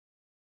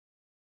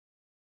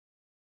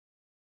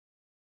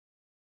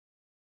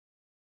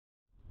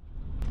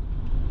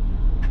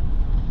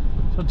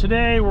So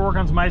today we're working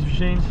on some ice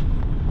machines,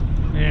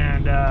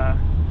 and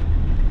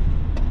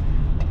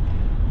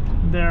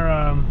they're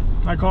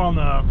I call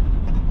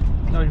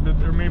them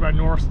they're made by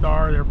North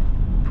Star. They're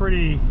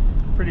pretty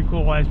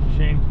cool ice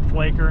machine.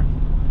 Flaker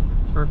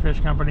for a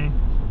fish company,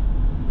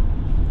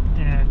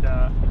 and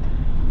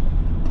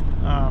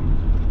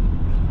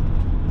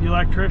the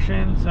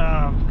electricians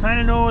kind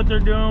of know what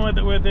they're doing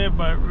with it,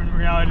 but in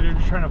reality they're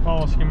just trying to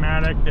follow a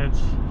schematic that's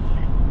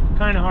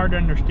kind of hard to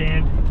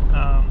understand.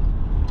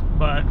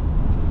 But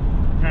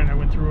kind of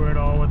went through it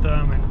all with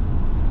them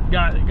and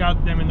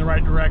got them in the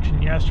right direction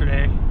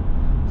yesterday.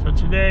 So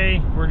today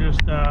we're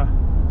just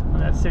on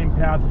that same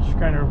path, just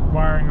kind of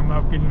wiring them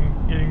up,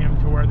 getting them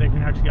to where they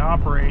can actually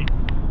operate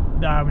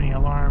without having any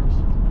alarms.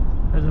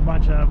 There's a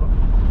bunch of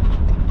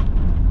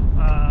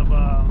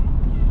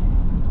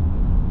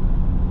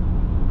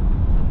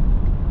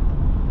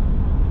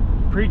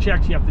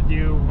pre-checks you have to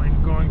do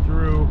when going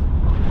through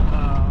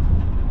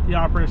the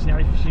operation of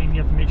the ice machine.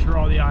 You have to make sure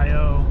all the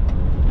I/O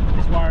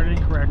is wired in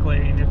correctly,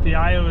 and if the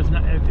I/O is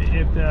not,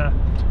 if the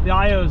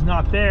I/O is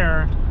not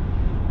there,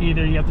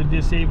 either you have to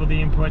disable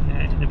the input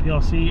in the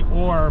PLC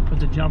or put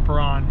the jumper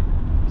on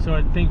so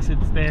it thinks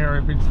it's there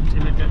if it's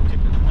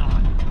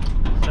not.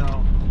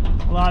 So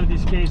a lot of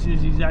these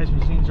cases, these ice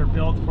machines are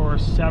built for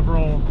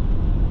several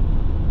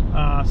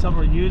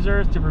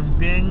users, different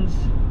bins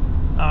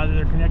that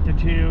they're connected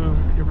to,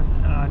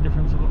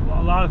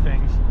 a lot of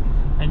things,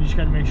 and you just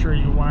got to make sure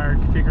you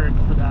configure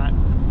it for that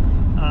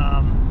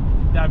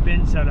that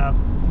bin setup.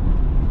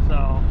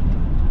 So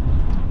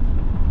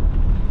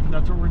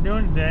that's what we're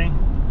doing today.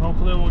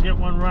 Hopefully we'll get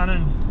one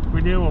running. If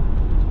we do,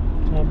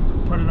 we'll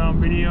put it on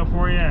video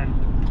for you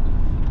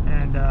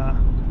and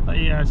let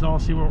you guys all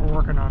see what we're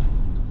working on.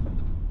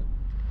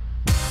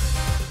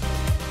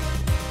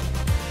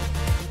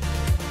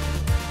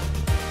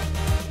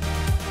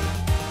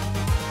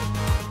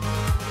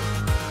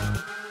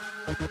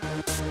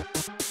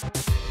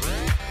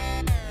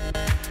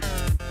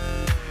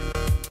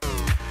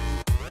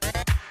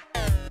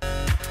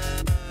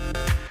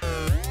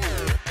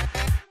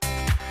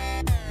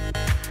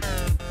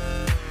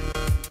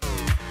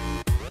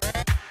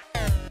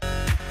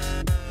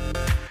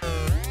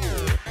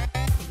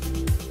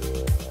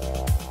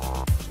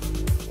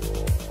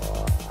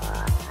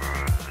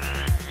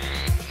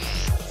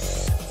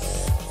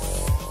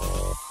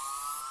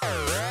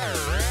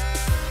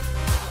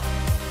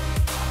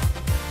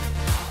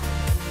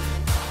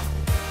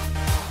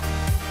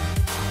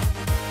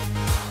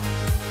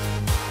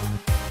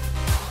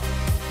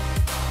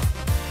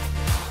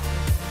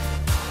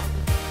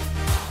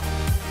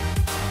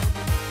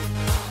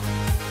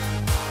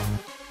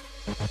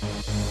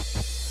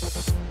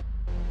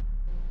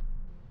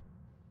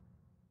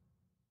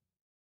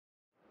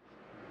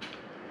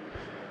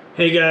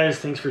 Hey guys,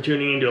 thanks for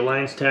tuning into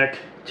Alliance Tech.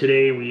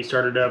 Today we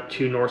started up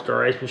 2 North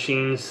Star ice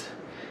machines,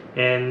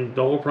 and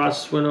the whole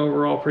process went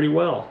overall pretty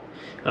well.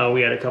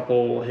 We had a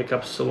couple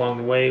hiccups along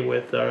the way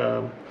with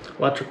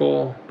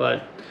electrical,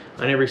 but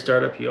on every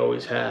startup you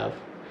always have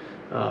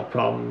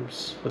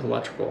problems with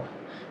electrical.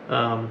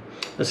 The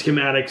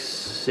schematics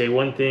say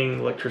one thing,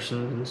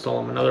 electricians install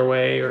them another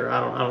way, or I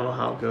don't know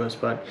how it goes,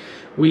 but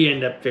we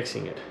end up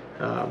fixing it.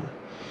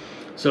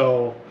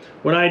 So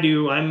what I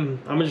do, I'm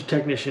a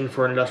technician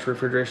for an industrial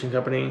refrigeration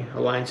company,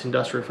 Alliance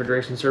Industrial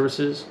Refrigeration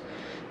Services,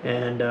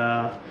 and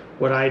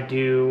what I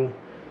do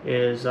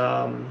is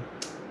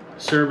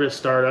service,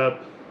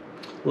 startup,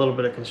 a little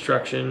bit of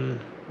construction,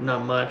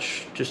 not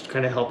much, just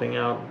kind of helping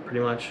out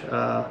pretty much,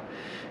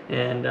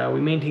 and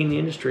we maintain the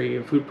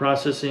industry, food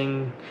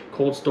processing,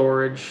 cold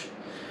storage,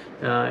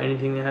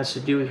 anything that has to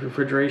do with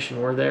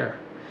refrigeration, we're there.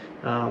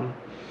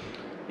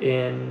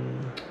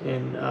 In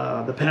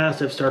the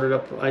past, I've started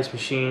up ice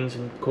machines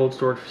and cold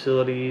storage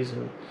facilities,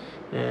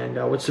 and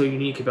what's so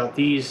unique about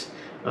these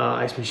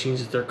ice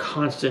machines is they're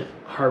constant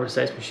harvest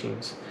ice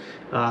machines.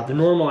 The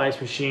normal ice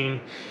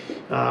machine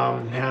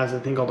has a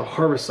thing called a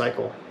harvest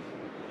cycle,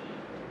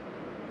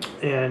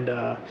 and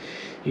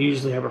you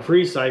usually have a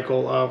freeze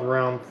cycle of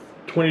around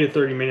 20 to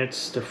 30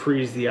 minutes to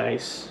freeze the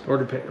ice,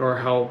 or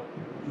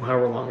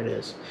however long it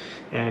is.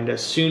 And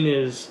as soon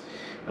as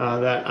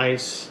that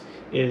ice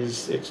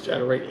it's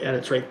at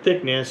its right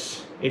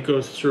thickness, it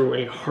goes through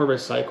a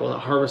harvest cycle. The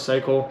harvest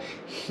cycle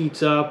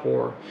heats up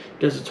or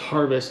does its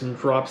harvest and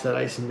drops that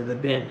ice into the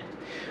bin.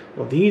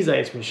 Well, these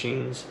ice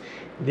machines,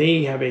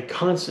 they have a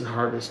constant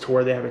harvest to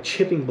where they have a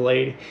chipping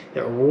blade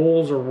that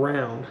rolls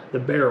around the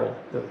barrel,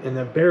 and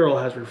the barrel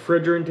has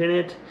refrigerant in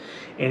it,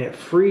 and it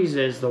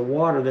freezes the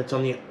water that's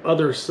on the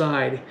other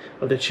side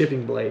of the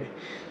chipping blade.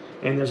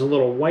 And there's a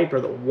little wiper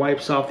that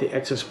wipes off the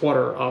excess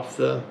water off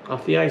the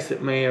ice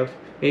that may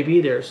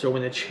be there, so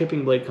when the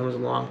chipping blade comes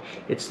along,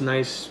 it's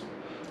nice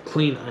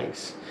clean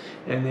ice.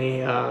 And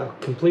they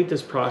complete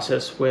this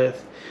process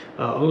with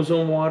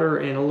ozone water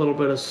and a little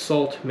bit of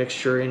salt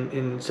mixture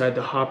inside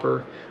the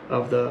hopper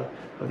of the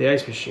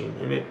ice machine,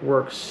 and it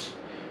works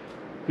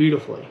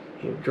beautifully.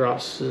 It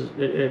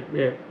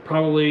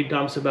probably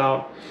dumps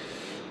about,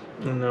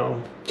 I don't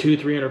know,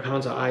 200-300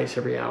 pounds of ice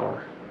every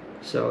hour.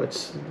 So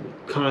it's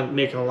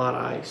making a lot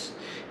of ice,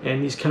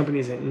 and these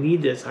companies that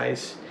need this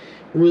ice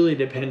really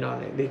depend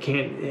on it. They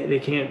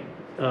can't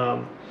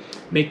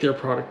make their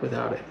product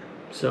without it.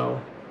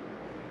 So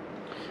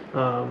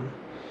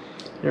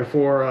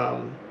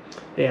therefore,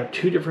 they have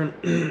two different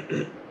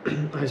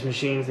ice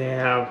machines. They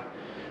have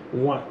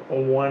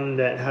one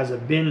that has the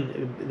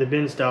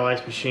bin style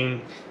ice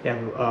machine. They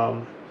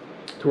have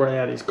to where they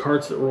have these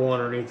carts that roll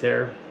underneath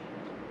there.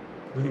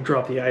 You can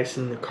drop the ice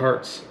in the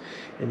carts,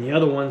 and the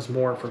other one's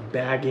more for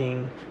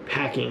bagging,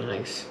 packing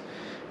ice.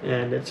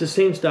 And it's the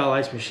same style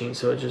ice machine,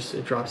 so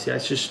it drops the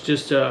ice.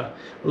 Just a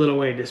little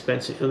way of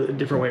dispensing, a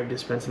different way of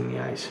dispensing the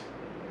ice.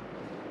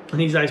 And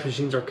these ice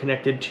machines are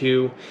connected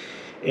to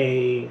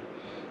a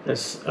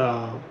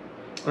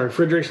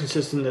refrigeration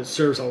system that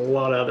serves a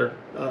lot of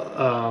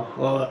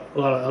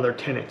other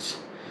tenants.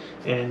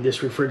 And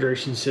this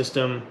refrigeration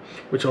system,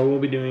 which I will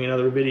be doing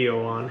another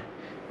video on,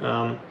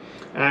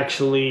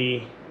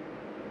 actually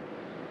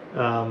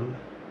has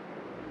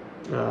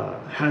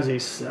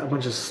a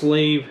bunch of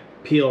slave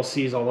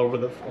PLCs all over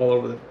the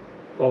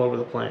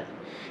plant.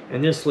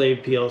 And this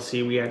slave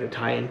PLC we had to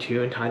tie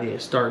into and tie the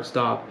start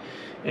stop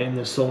and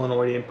the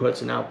solenoid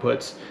inputs and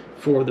outputs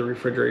for the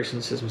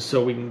refrigeration system,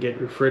 so we can get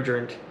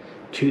refrigerant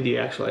to the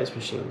actual ice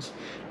machines.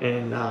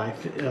 And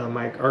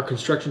our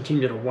construction team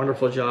did a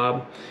wonderful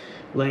job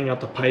laying out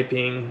the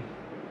piping,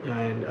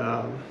 and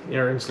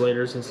our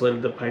insulators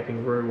insulated the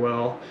piping very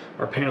well.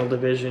 Our panel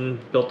division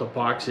built the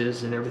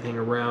boxes and everything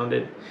around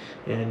it,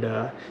 and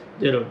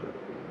did a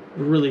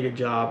really good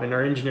job. And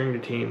our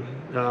engineering team,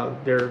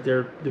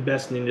 they're the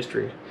best in the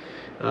industry.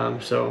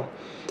 So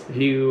if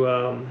you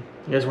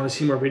guys want to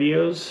see more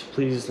videos,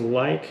 please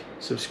like,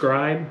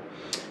 subscribe,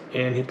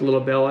 and hit the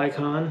little bell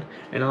icon,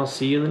 and I'll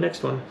see you in the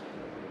next one.